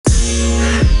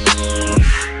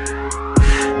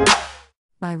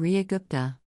by Riya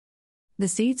Gupta. The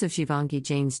seeds of Shivangi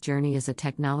Jain's journey as a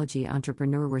technology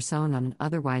entrepreneur were sown on an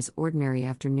otherwise ordinary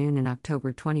afternoon in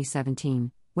October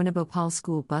 2017, when a Bhopal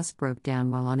school bus broke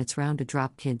down while on its round to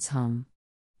drop kids home.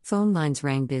 Phone lines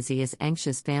rang busy as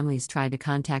anxious families tried to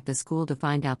contact the school to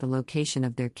find out the location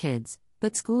of their kids,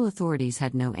 but school authorities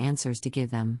had no answers to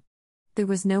give them. There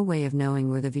was no way of knowing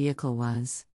where the vehicle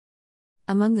was.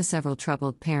 Among the several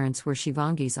troubled parents were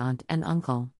Shivangi's aunt and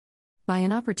uncle. By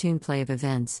an opportune play of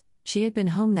events, she had been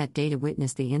home that day to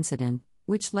witness the incident,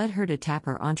 which led her to tap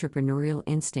her entrepreneurial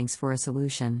instincts for a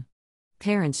solution.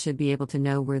 Parents should be able to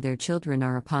know where their children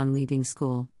are upon leaving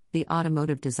school, the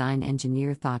automotive design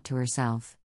engineer thought to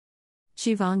herself.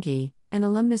 Shivangi, an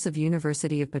alumnus of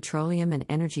University of Petroleum and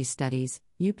Energy Studies,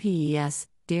 UPES,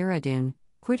 Dehradun,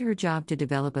 quit her job to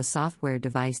develop a software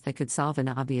device that could solve an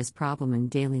obvious problem in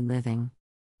daily living.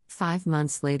 5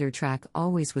 months later, Track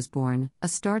Always was born, a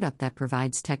startup that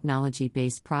provides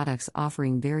technology-based products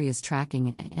offering various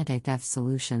tracking and anti-theft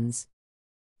solutions.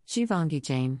 Shivangi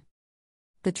Jain.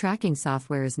 The tracking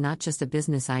software is not just a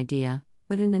business idea,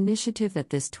 but an initiative that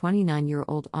this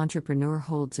 29-year-old entrepreneur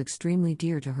holds extremely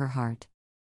dear to her heart.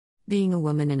 Being a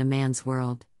woman in a man's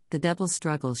world, the double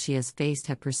struggles she has faced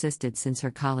have persisted since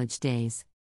her college days.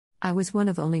 I was one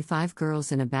of only 5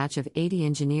 girls in a batch of 80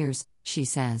 engineers, she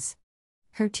says.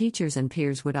 Her teachers and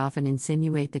peers would often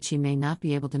insinuate that she may not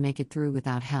be able to make it through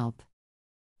without help.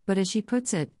 But as she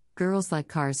puts it, girls like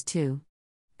cars too.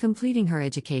 Completing her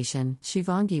education,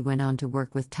 Shivangi went on to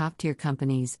work with top-tier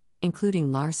companies,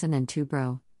 including Larsen and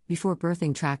Toubro, before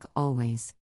birthing Track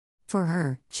Always. For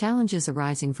her, challenges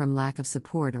arising from lack of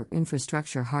support or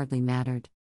infrastructure hardly mattered.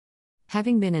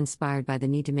 Having been inspired by the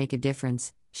need to make a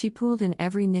difference, she pooled in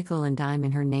every nickel and dime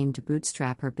in her name to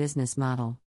bootstrap her business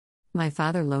model. My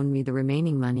father loaned me the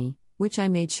remaining money, which I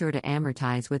made sure to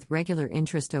amortize with regular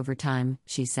interest over time,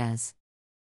 she says.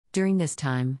 During this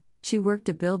time, she worked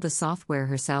to build the software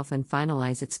herself and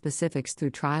finalize its specifics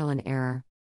through trial and error.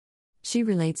 She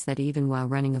relates that even while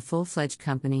running a full-fledged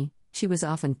company, she was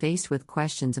often faced with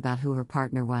questions about who her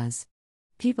partner was.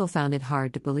 People found it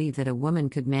hard to believe that a woman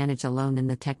could manage alone in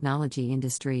the technology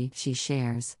industry, she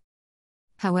shares.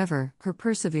 However, her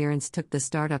perseverance took the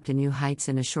startup to new heights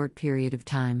in a short period of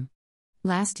time.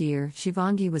 Last year,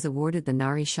 Shivangi was awarded the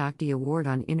Nari Shakti Award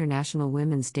on International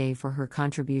Women's Day for her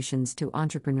contributions to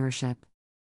entrepreneurship.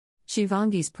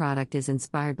 Shivangi's product is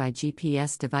inspired by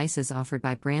GPS devices offered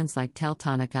by brands like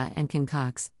Teltonika and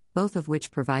Kincox, both of which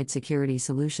provide security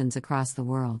solutions across the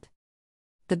world.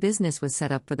 The business was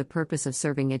set up for the purpose of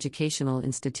serving educational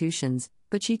institutions,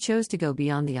 but she chose to go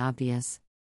beyond the obvious.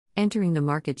 Entering the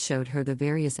market showed her the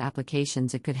various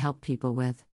applications it could help people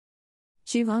with.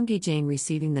 Shivangi Jain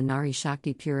receiving the Nari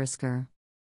Shakti Puraskar.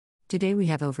 Today we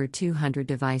have over 200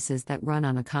 devices that run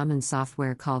on a common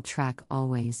software called Track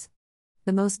Always.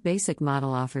 The most basic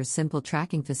model offers simple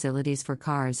tracking facilities for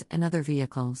cars and other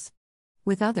vehicles.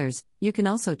 With others, you can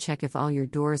also check if all your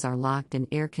doors are locked and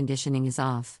air conditioning is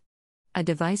off. A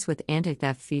device with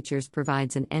anti-theft features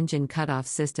provides an engine cutoff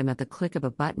system at the click of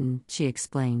a button, she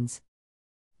explains.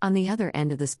 On the other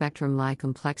end of the spectrum lie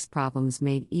complex problems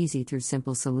made easy through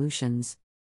simple solutions.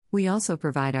 We also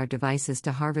provide our devices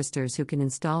to harvesters who can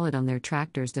install it on their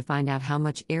tractors to find out how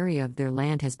much area of their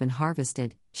land has been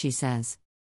harvested, she says.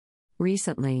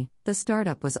 Recently, the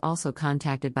startup was also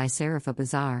contacted by Sarifa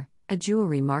Bazaar, a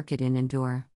jewelry market in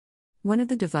Indore. One of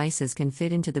the devices can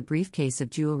fit into the briefcase of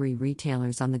jewelry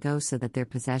retailers on the go so that their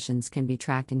possessions can be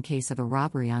tracked in case of a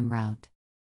robbery en route.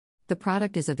 The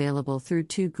product is available through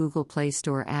 2 Google Play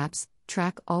Store apps,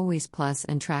 Track Always Plus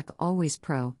and Track Always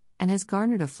Pro, and has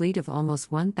garnered a fleet of almost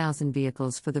 1,000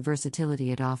 vehicles for the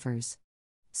versatility it offers.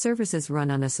 Services run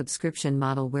on a subscription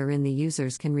model wherein the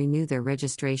users can renew their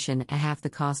registration at half the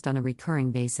cost on a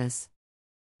recurring basis.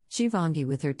 Shivangi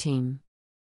with her team.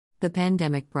 The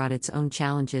pandemic brought its own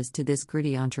challenges to this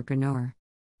gritty entrepreneur.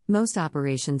 Most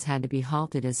operations had to be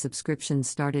halted as subscriptions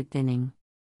started thinning.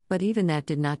 But even that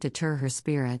did not deter her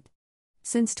spirit.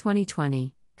 Since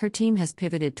 2020, her team has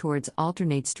pivoted towards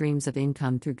alternate streams of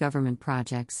income through government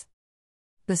projects.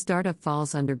 The startup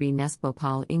falls under BNES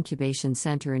Bhopal Incubation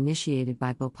Center initiated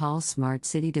by Bhopal Smart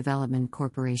City Development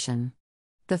Corporation.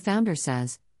 The founder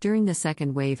says, "During the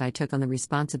second wave I took on the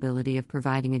responsibility of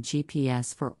providing a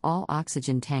GPS for all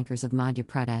oxygen tankers of Madhya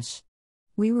Pradesh.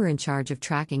 We were in charge of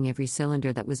tracking every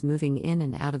cylinder that was moving in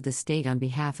and out of the state on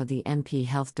behalf of the MP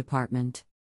Health Department."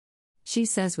 She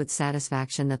says with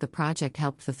satisfaction that the project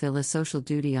helped fulfill a social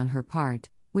duty on her part,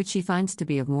 which she finds to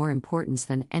be of more importance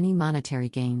than any monetary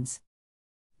gains.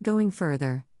 Going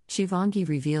further, Shivangi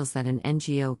reveals that an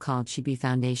NGO called Shibi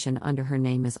Foundation under her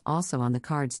name is also on the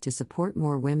cards to support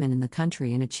more women in the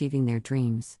country in achieving their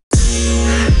dreams.